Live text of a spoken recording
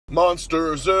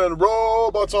Monsters and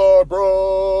robots are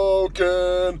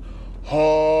broken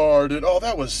hearted. Oh,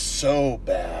 that was so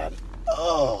bad.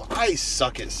 Oh, I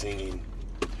suck at singing.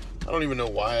 I don't even know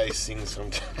why I sing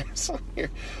sometimes on here.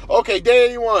 Okay, day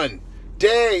 81.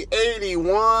 Day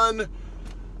 81.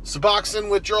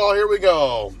 Suboxone withdrawal. Here we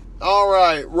go. All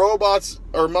right. Robots,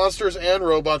 or monsters and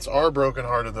robots are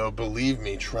brokenhearted, though. Believe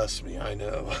me. Trust me. I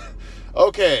know.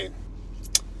 Okay.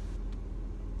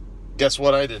 Guess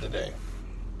what I did today?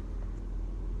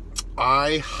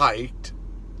 I hiked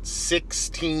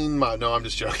 16 miles. No, I'm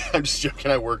just joking. I'm just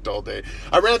joking. I worked all day.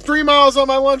 I ran 3 miles on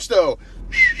my lunch, though.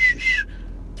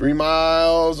 3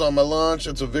 miles on my lunch.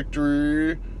 That's a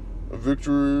victory. A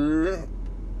victory.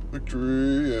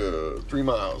 Victory. 3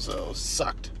 miles, though.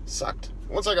 Sucked.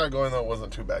 Once I got going, though, it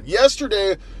wasn't too bad.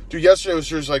 Yesterday was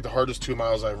just like the hardest 2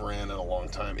 miles I've ran in a long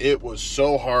time. It was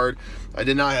so hard. I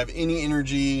did not have any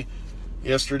energy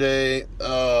yesterday.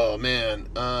 Oh, man.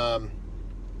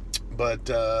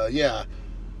 Yeah.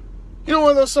 You know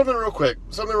what, though? Something real quick,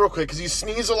 because you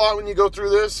sneeze a lot when you go through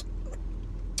this.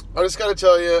 I just got to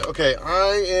tell you, okay,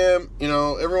 I am,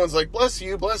 everyone's like, bless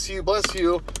you.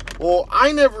 Well,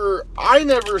 I never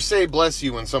say bless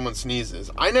you when someone sneezes.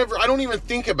 I don't even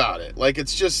think about it. Like,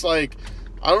 it's just like,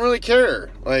 I don't really care.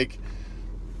 Like,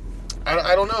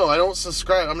 I don't know. I don't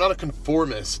subscribe. I'm not a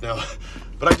conformist, no.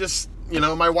 But I just,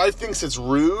 my wife thinks it's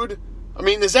rude. I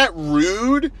mean, is that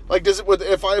rude? Like,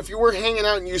 if you were hanging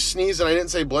out and you sneezed and I didn't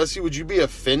say bless you, would you be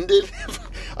offended?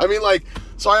 I mean, like,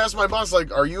 so I asked my boss, like,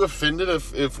 are you offended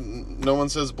if no one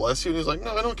says bless you? And he's like,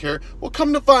 no, I don't care. Well,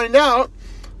 come to find out,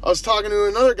 I was talking to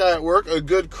another guy at work, a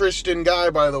good Christian guy,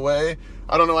 by the way.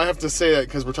 I don't know, I have to say that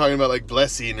because we're talking about, like,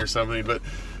 blessing or something.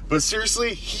 But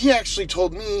seriously, he actually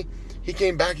told me, he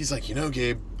came back, he's like,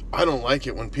 Gabe, I don't like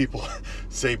it when people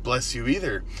say bless you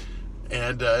either.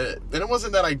 And it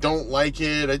wasn't that I don't like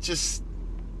it. I just,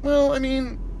 well, I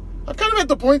mean, I'm kind of at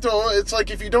the point, though, it's like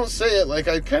if you don't say it, like,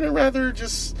 I'd kind of rather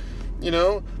just,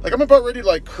 like, I'm about ready to,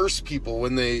 like, curse people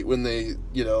when they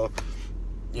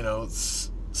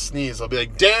sneeze. I'll be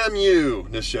like, damn you.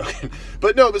 Just joking.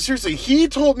 But no, but seriously, he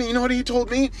told me, you know what he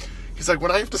told me? He's like, when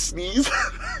I have to sneeze,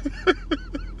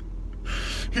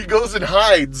 he goes and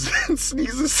hides and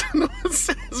sneezes so no one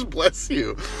says bless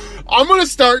you. I'm going to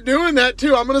start doing that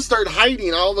too. I'm going to start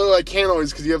hiding, although I can't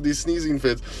always because you have these sneezing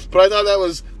fits. But I thought that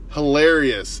was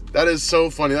hilarious. That is so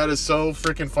funny. That is so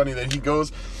freaking funny that he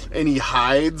goes and he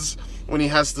hides when he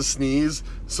has to sneeze.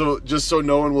 So just so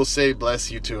no one will say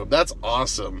bless you to him. That's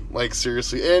awesome. Like,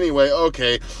 seriously. Anyway,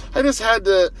 okay. I just had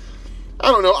to,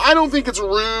 I don't know. I don't think it's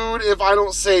rude if I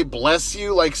don't say bless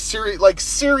you. Like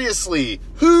seriously,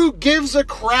 who gives a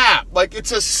crap? Like,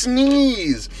 it's a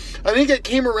sneeze. I think it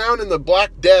came around in the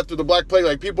Black Death or the Black Plague.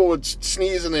 Like, people would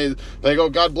sneeze and they go,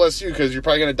 God bless you, because you're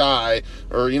probably going to die.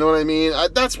 Or, you know what I mean?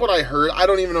 That's what I heard. I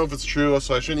don't even know if it's true,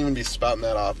 so I shouldn't even be spouting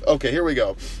that off. Okay, here we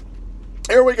go.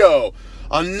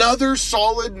 Another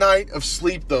solid night of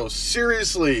sleep, though.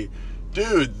 Seriously.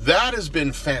 Dude, that has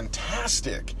been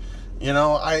fantastic.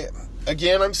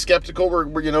 I'm skeptical.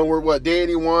 We're what, day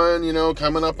 81,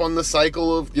 coming up on the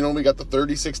cycle of, we got the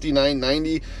 30, 69,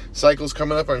 90 cycles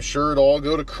coming up. I'm sure it'll all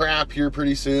go to crap here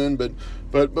pretty soon, but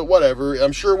whatever.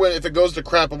 I'm sure if it goes to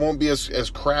crap, it won't be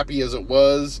as crappy as it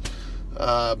was.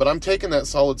 But I'm taking that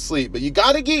solid sleep. But you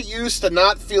got to get used to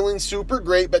not feeling super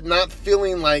great, but not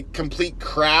feeling like complete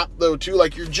crap, though, too.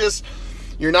 Like, you're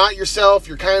not yourself.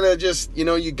 You're kind of just,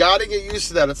 you got to get used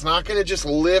to that. It's not going to just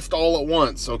lift all at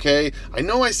once, okay? I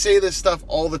know I say this stuff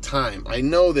all the time. I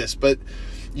know this, but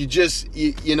it's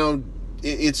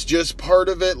just part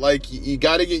of it. Like, you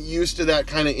got to get used to that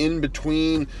kind of in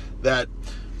between, that,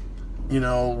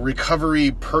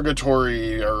 recovery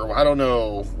purgatory, or I don't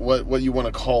know what you want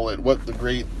to call it, what the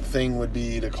great thing would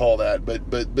be to call that, but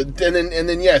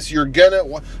then yes, you're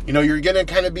gonna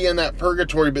kind of be in that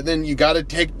purgatory, but then you're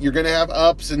gonna have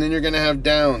ups and then you're gonna have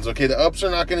downs. Okay, the ups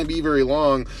are not going to be very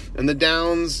long, and the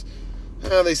downs,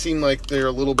 they seem like they're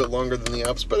a little bit longer than the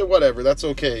ups, but whatever, that's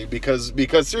okay, because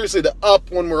seriously, the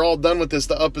up, when we're all done with this,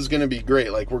 the up is going to be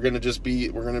great. Like, we're going to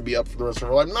be up for the rest of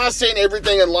our life. I'm not saying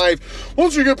everything in life,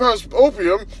 once you get past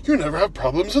opium, you never have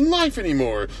problems in life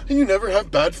anymore, and you never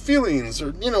have bad feelings,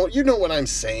 or, you know what I'm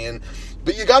saying.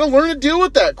 But you got to learn to deal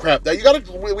with that crap.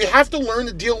 We have to learn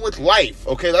to deal with life,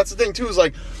 okay? That's the thing, too, is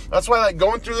like, that's why, like,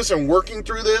 going through this and working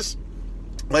through this,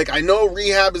 like, I know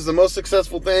rehab is the most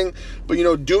successful thing, but,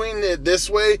 doing it this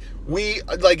way,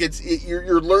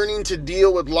 you're learning to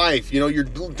deal with life. You're dealing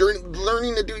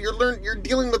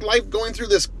with life, going through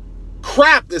this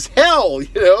crap, this hell,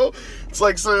 It's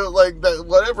like, so, like, that,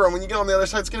 whatever, and when you get on the other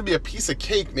side, it's going to be a piece of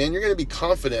cake, man. You're going to be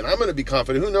confident. I'm going to be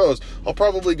confident. Who knows? I'll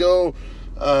probably go,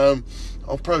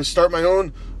 I'll probably start my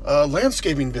own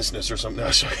landscaping business or something.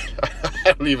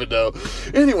 I don't even know.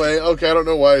 Anyway, okay, I don't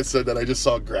know why I said that. I just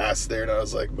saw grass there, and I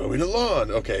was like, mowing the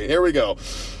lawn. Okay, here we go.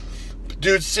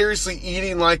 Dude, seriously,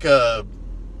 eating like a,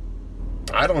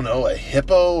 I don't know, a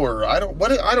hippo, or I don't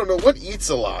know what eats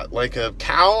a lot, like a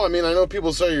cow. I mean, I know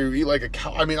people say you eat like a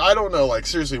cow. I mean, I don't know, like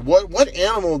seriously, what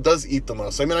animal does eat the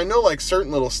most? I mean, I know like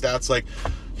certain little stats, like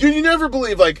you never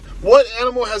believe, like what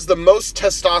animal has the most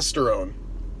testosterone?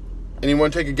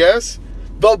 Anyone take a guess?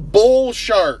 The bull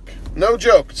shark. No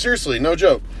joke. Seriously, no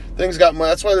joke. Things got,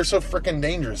 that's why they're so freaking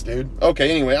dangerous, dude. Okay,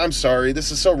 anyway, I'm sorry.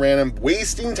 This is so random.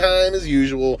 Wasting time as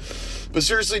usual. But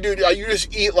seriously, dude, you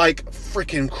just eat like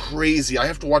freaking crazy. I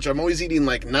have to watch. I'm always eating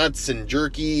like nuts and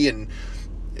jerky and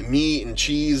meat and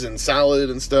cheese and salad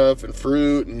and stuff and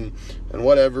fruit and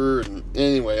whatever. And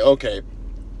anyway, okay.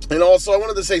 And also, I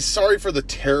wanted to say sorry for the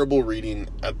terrible reading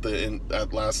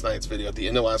at last night's video, at the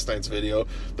end of last night's video.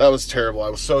 That was terrible. I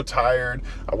was so tired.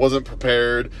 I wasn't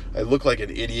prepared. I looked like an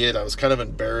idiot. I was kind of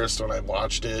embarrassed when I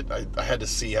watched it. I had to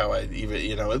see how I even,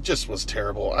 it just was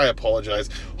terrible. I apologize.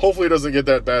 Hopefully it doesn't get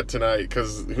that bad tonight,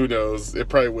 because who knows? It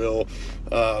probably will.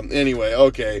 Anyway,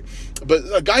 okay. But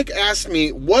a guy asked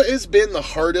me, what has been the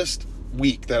hardest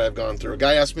week that I've gone through? A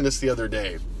guy asked me this the other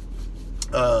day.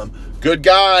 Good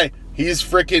guy. He's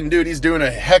freaking, dude, he's doing a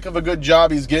heck of a good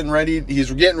job. He's getting ready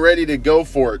to go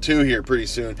for it too here pretty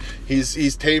soon.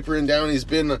 He's tapering down. He's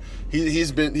been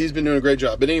doing a great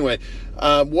job. But anyway,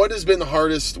 what has been the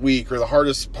hardest week or the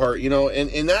hardest part, and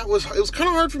it was kind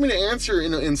of hard for me to answer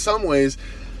in some ways.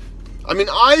 I mean,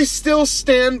 I still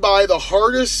stand by the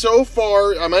hardest so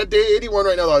far. I'm at day 81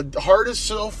 right now. The hardest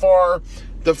so far,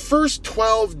 the first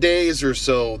 12 days or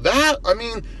so. That, I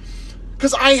mean,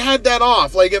 because I had that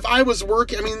off. Like, if I was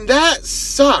working, I mean, that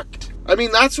sucked. I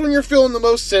mean, that's when you're feeling the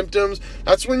most symptoms.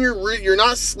 That's when you're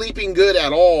not sleeping good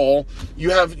at all.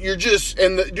 You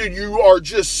are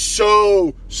just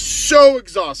so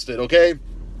exhausted, okay?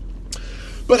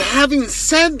 But having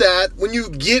said that, when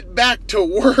you get back to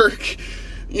work,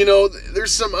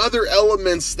 there's some other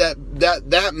elements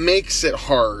that makes it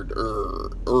hard, or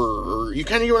you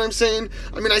kind of get what I'm saying?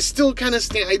 I mean, I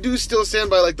do still stand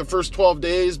by like the first 12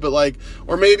 days, but like,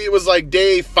 or maybe it was like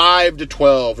day 5 to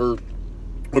 12, or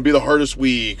would be the hardest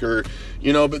week, or,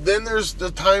 but then there's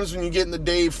the times when you get in the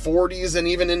day 40s and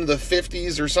even into the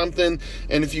 50s or something,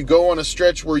 and if you go on a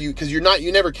stretch where you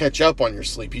never catch up on your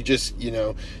sleep, you just,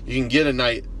 you can get a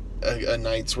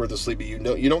night's worth of sleep, but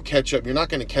you don't catch up. You're not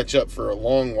going to catch up for a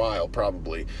long while,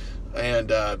 probably. And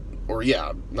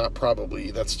not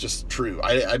probably, that's just true.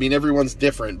 I mean, everyone's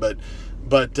different, but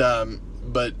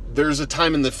there's a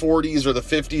time in the 40s or the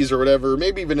 50s or whatever,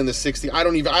 maybe even in the 60s. I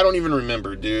don't even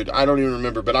remember, dude. I don't even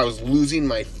remember, but I was losing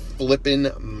my flipping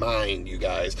mind, you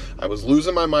guys. I was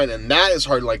losing my mind, and that is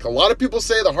hard. Like, a lot of people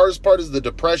say the hardest part is the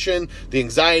depression, the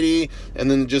anxiety,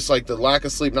 and then just like the lack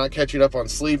of sleep, not catching up on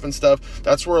sleep and stuff.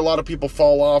 That's where a lot of people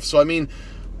fall off. So I mean,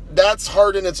 that's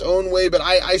hard in its own way, but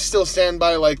I still stand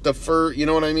by like the first, you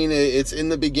know what I mean? It's in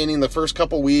the beginning, the first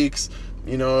couple weeks,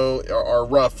 are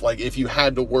rough. Like, if you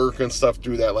had to work and stuff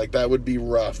through that, like, that would be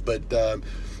rough. But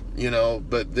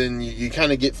but then you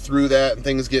kind of get through that and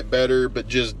things get better. But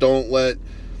just don't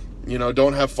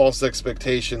have false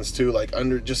expectations too. Like,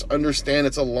 just understand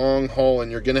it's a long haul,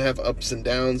 and you're gonna have ups and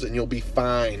downs, and you'll be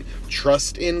fine.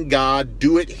 Trust in God,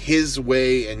 do it His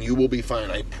way, and you will be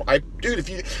fine. Dude,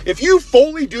 if you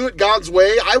fully do it God's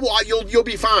way, you'll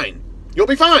be fine. You'll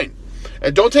be fine.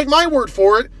 And don't take my word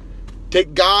for it.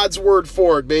 Take God's word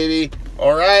for it, baby.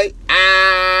 All right?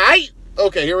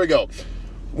 Okay, here we go.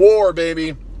 War,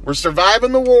 baby. We're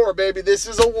surviving the war, baby. This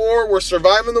is a war. We're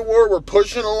surviving the war. We're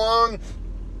pushing along.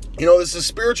 This is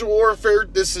spiritual warfare.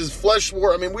 This is flesh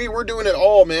war. I mean, we're doing it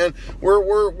all, man.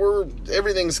 We're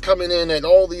everything's coming in at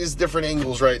all these different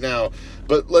angles right now.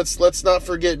 But let's not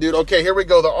forget, dude. Okay, here we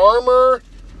go. The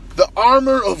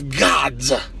armor of God.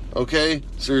 Okay?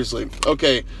 Seriously.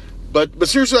 Okay. But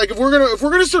seriously, like, if we're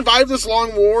gonna survive this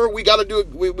long war, we gotta do it.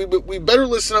 We better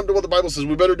listen up to what the Bible says.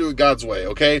 We better do it God's way,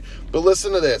 okay? But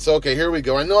listen to this. Okay, here we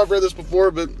go. I know I've read this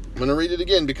before, but I'm gonna read it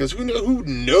again, because who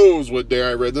knows what day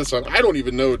I read this on? I don't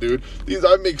even know, dude.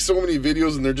 I make so many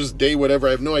videos, and they're just day whatever.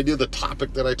 I have no idea the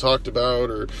topic that I talked about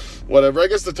or whatever. I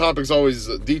guess the topic's always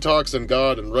detox and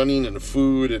God and running and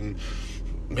food, and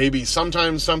maybe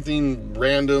sometimes something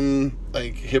random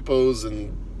like hippos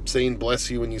and saying bless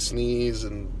you when you sneeze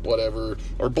and whatever,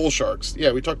 or bull sharks.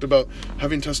 Yeah, we talked about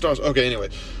having testosterone. Okay, anyway.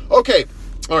 Okay,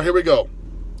 all right, here we go.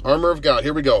 Armor of God,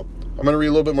 here we go. I'm going to read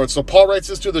a little bit more. So Paul writes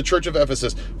this to the church of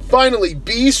Ephesus. Finally,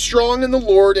 be strong in the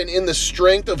Lord and in the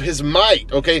strength of his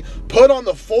might. Okay, put on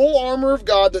the full armor of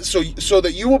God so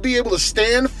that you will be able to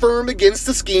stand firm against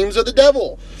the schemes of the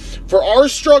devil. For our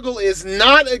struggle is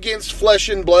not against flesh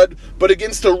and blood, but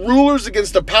against the rulers,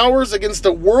 against the powers, against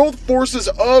the world forces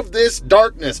of this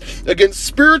darkness, against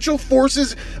spiritual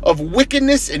forces of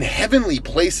wickedness in heavenly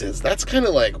places. That's kind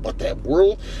of like, what the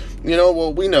world? You know,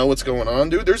 well, we know what's going on,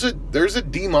 dude. There's a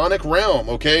demonic realm,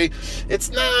 okay? It's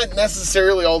not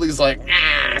necessarily all these, like,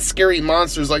 scary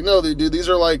monsters. Like, no, dude, these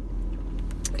are, like,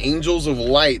 angels of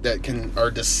light that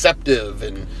are deceptive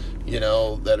and, you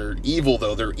know, that are evil,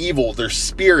 though. They're evil. They're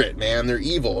spirit, man. They're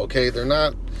evil, okay? They're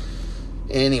not...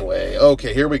 Anyway,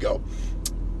 okay, here we go.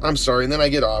 I'm sorry, and then I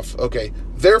get off. Okay.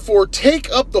 Therefore,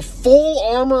 take up the full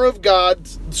armor of God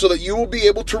so that you will be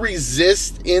able to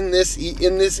resist in this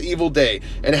evil day.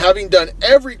 And having done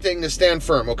everything to stand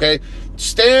firm, okay?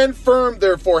 Stand firm,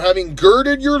 therefore, having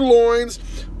girded your loins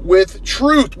with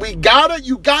truth.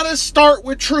 You gotta start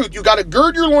with truth. You gotta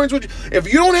gird your loins with. If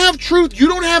you don't have truth, you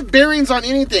don't have bearings on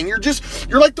anything. You're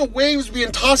like the waves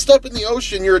being tossed up in the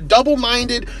ocean. You're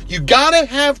double-minded. You gotta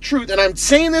have truth. And I'm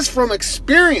saying this from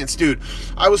experience, dude.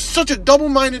 I was such a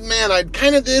double-minded man. I'd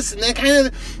kind of this and then kind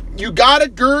of. You gotta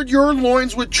gird your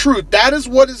loins with truth. That is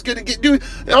what is gonna get, dude.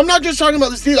 And I'm not just talking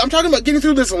about this. I'm talking about getting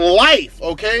through this life,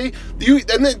 okay?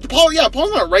 And then Paul's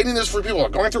not writing this for people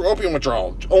going through opium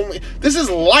withdrawal. Only this is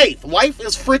life. Life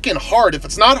is freaking hard. If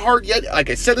it's not hard yet, like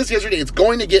I said this yesterday, it's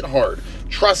going to get hard.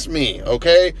 Trust me,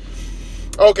 okay?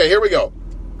 Okay, here we go.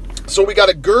 So we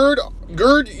gotta gird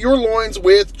your loins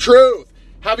with truth.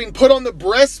 Having put on the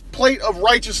breastplate of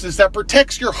righteousness that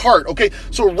protects your heart, okay?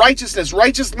 So righteous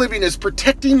living is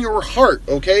protecting your heart,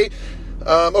 okay?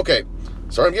 Okay.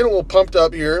 Sorry, I'm getting a little pumped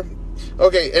up here.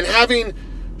 Okay, and having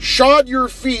shod your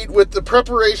feet with the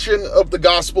preparation of the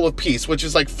gospel of peace, which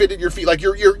is like fitted your feet, like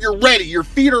you're ready. Your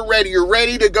feet are ready. You're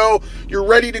ready to go. You're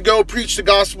ready to go preach the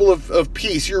gospel of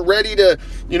peace. You're ready to,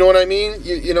 you know what I mean?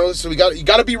 You know, so you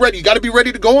got to be ready. You got to be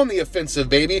ready to go on the offensive,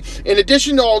 baby. In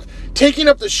addition to all, taking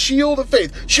up the shield of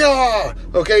faith.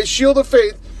 Okay, shield of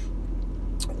faith,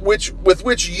 with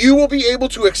which you will be able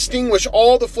to extinguish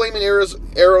all the flaming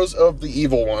arrows of the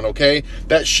evil one, okay?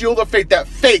 That shield of faith,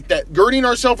 that girding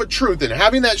ourselves with truth and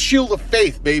having that shield of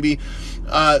faith, baby.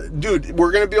 Dude,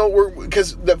 we're going to be able,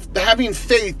 because having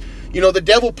faith, you know, the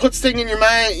devil puts things in your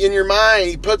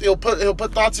mind. He'll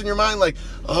put thoughts in your mind like,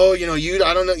 oh, you know,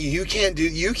 I don't know,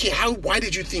 why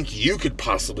did you think you could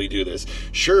possibly do this?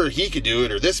 Sure, he could do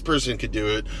it, or this person could do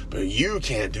it, but you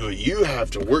can't do it. You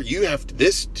have to work, you have to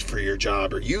this for your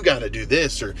job, or you got to do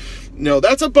this, or, no,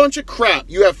 that's a bunch of crap.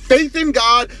 You have faith in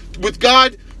God. With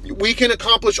God, we can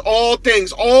accomplish all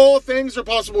things. All things are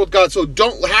possible with God. So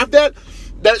don't have that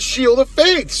shield of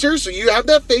faith. Seriously, you have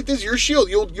that faith as your shield.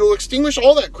 You'll extinguish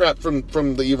all that crap from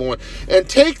the evil one. And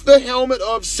take the helmet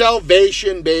of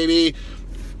salvation, baby.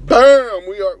 Bam!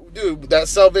 Dude, that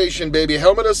salvation, baby.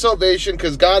 Helmet of salvation,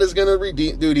 because God is going to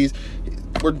redeem, dude.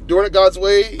 We're doing it God's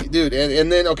way, dude.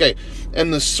 And then, okay,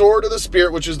 and the sword of the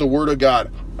Spirit, which is the word of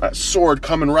God. That sword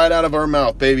coming right out of our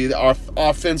mouth, baby. Our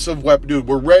offensive weapon, dude.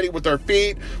 We're ready with our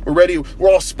feet. We're ready.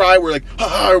 We're all spry. We're like,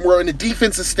 we're in a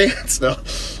defensive stance now.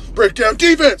 Breakdown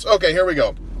defense. Okay, here we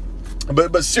go.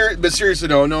 But seriously,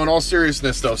 no. In all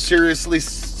seriousness, though, seriously,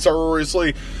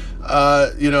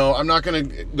 you know, I'm not gonna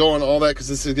go on all that because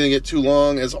this is gonna get too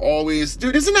long. As always,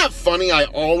 dude, isn't that funny? I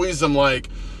always am like,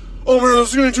 oh man, this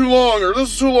is getting too long, or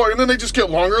this is too long, and then they just get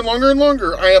longer and longer and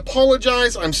longer. I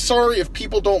apologize. I'm sorry if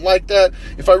people don't like that.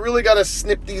 If I really gotta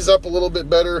snip these up a little bit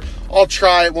better, I'll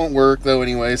try. It won't work though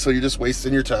anyway, so you're just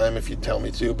wasting your time if you tell me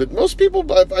to. But most people,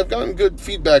 I've gotten good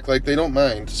feedback, like they don't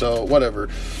mind, so whatever.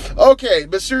 Okay,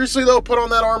 but seriously though, put on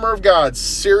that armor of God.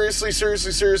 Seriously,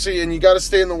 and you gotta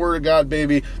stay in the Word of God,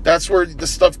 baby. That's where the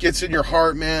stuff gets in your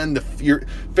heart, man. Your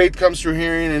faith comes through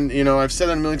hearing, and you know, I've said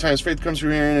that a million times, faith comes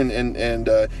through hearing, and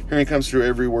hearing comes through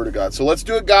every word of God. So let's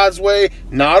do it God's way,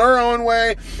 not our own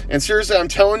way. And seriously, I'm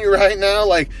telling you right now,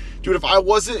 like, dude, if I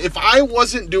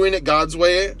wasn't doing it God's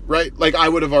way, right, like, I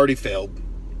would have already failed.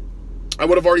 I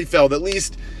would have already failed, at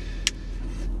least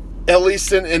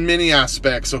in many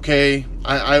aspects, okay?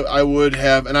 I would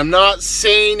have. And I'm not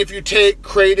saying if you take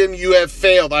kratom, you have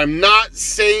failed. I'm not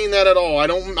saying that at all. I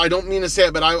don't mean to say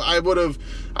it, but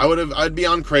I'd be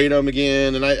on kratom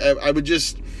again, and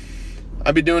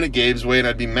I'd be doing it Gabe's way, and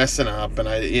I'd be messing up,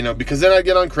 and because then I'd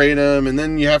get on kratom, and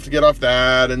then you have to get off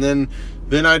that, and then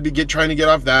I'd be trying to get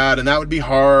off that, and that would be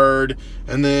hard,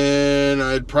 and then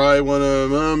I'd probably want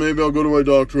to, maybe I'll go to my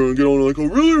doctor and get on like a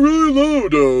really, really low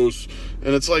dose,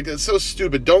 And it's like, it's so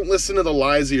stupid. Don't listen to the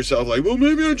lies of yourself. Like, well,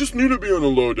 maybe I just need to be on a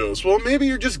low dose. Well, maybe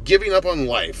you're just giving up on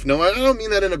life. No, I don't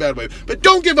mean that in a bad way. But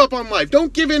don't give up on life.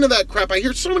 Don't give into that crap. I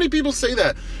hear so many people say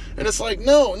that. And it's like,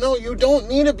 no, you don't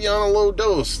need to be on a low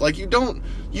dose. Like, you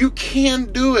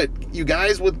can do it. You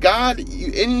guys, with God,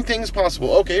 anything's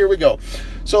possible. Okay, here we go.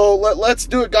 So let's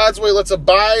do it God's way. Let's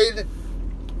abide.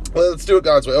 Let's do it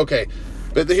God's way. Okay.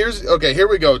 But here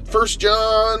we go. 1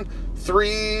 John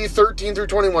 3:13 through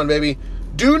 21, baby.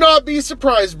 Do not be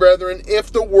surprised, brethren,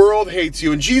 if the world hates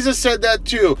you. And Jesus said that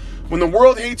too. When the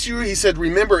world hates you, he said,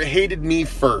 remember, it hated me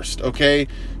first, okay?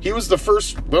 He was the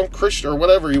first, well, Christian or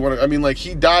whatever you want to, I mean, like,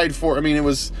 he died for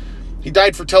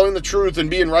telling the truth and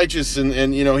being righteous,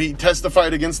 and you know, he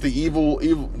testified against the evil,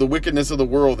 the wickedness of the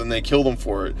world, and they killed him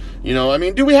for it. You know, I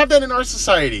mean, do we have that in our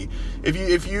society?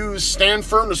 If you stand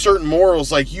firm to certain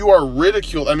morals, like, you are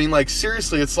ridiculed. I mean, like,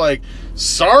 seriously, it's like,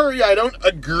 sorry, I don't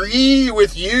agree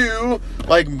with you.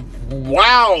 Like,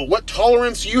 wow, what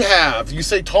tolerance you have. You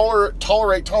say tolerate,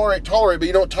 but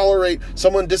you don't tolerate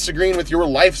someone disagreeing with your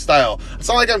lifestyle. It's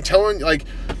not like I'm telling, like,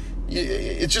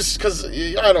 it's just because,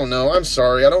 I don't know, I'm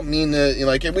sorry, I don't mean to,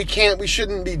 like, we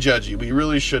shouldn't be judgy, we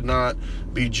really should not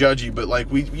be judgy, but like,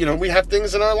 we have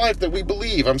things in our life that we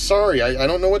believe. I'm sorry, I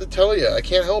don't know what to tell you, I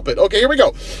can't help it. Okay, here we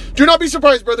go. Do not be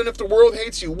surprised, brethren, if the world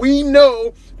hates you. We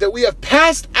know that we have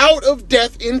passed out of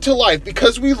death into life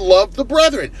because we love the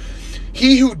brethren.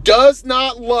 He who does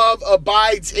not love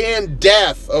abides in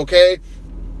death, okay?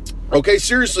 Okay,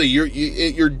 seriously, you're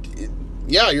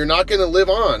not going to live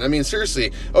on. I mean,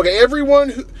 seriously. Okay,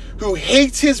 everyone who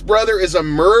hates his brother is a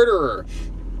murderer.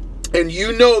 And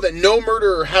you know that no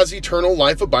murderer has eternal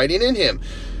life abiding in him.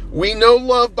 We know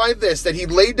love by this, that he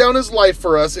laid down his life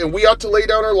for us, and we ought to lay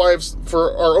down our own lives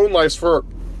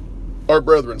for our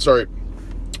brethren. Sorry.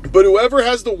 But whoever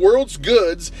has the world's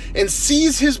goods and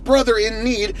sees his brother in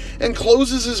need and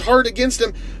closes his heart against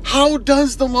him, how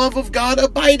does the love of God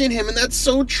abide in him? And that's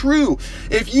so true.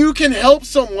 If you can help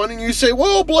someone and you say,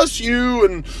 well, bless you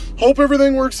and hope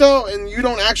everything works out, and you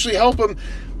don't actually help them,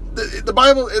 the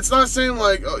Bible, it's not saying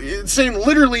like, it's saying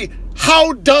literally,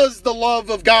 how does the love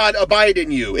of God abide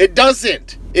in you? It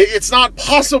doesn't. It's not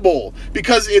possible,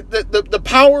 because the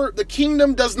power, the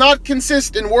kingdom does not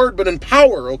consist in word, but in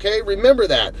power, okay? Remember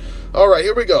that. All right,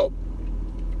 here we go.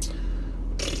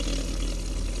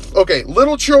 Okay,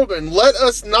 little children, let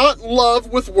us not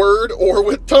love with word or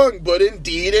with tongue, but in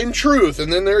deed and truth.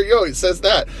 And then there you go, it says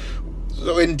that.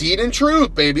 So in deed and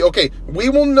truth, baby. Okay, we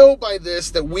will know by this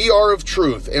that we are of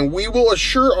truth, and we will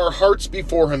assure our hearts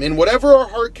before him. And whatever our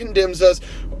heart condemns us,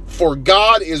 for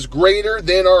God is greater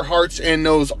than our hearts and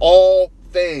knows all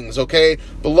things, okay?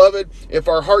 Beloved, if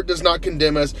our heart does not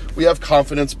condemn us, we have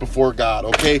confidence before God,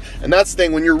 okay? And that's the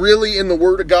thing, when you're really in the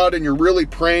Word of God and you're really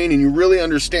praying and you really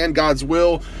understand God's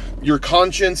will, your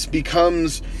conscience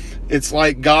becomes, it's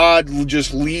like God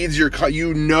just leads your,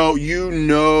 you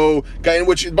know, God, in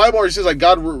which the Bible already says, like,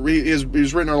 God is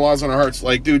written our laws on our hearts.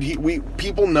 Like, dude,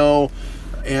 people know,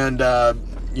 and,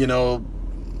 you know,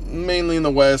 mainly in the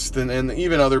West and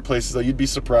even other places, though, you'd be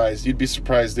surprised, dude.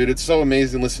 It's so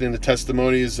amazing listening to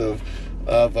testimonies of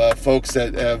folks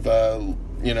that have,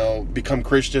 you know, become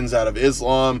Christians out of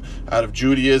Islam, out of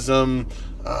Judaism,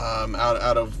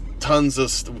 out of tons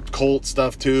of cult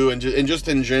stuff too, and just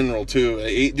in general too.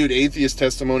 Dude, atheist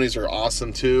testimonies are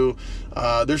awesome too.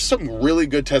 There's some really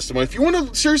good testimony. If you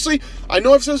want to, seriously, I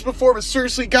know I've said this before, but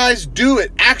seriously, guys, do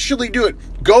it. Actually do it.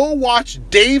 Go watch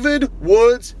David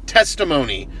Wood's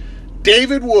testimony.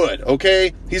 David Wood,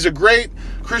 okay? He's a great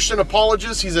Christian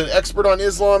apologist. He's an expert on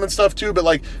Islam and stuff too, but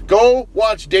like, go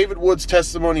watch David Wood's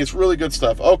testimony. It's really good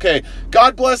stuff. Okay,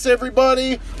 God bless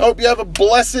everybody. I hope you have a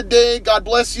blessed day. God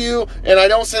bless you. And I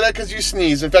don't say that because you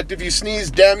sneeze. In fact, if you sneeze,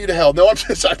 damn you to hell. No, I'm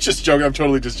just joking. I'm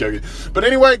totally just joking. But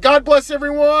anyway, God bless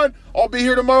everyone. I'll be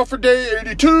here tomorrow for day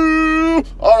 82.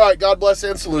 All right, God bless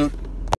and salute.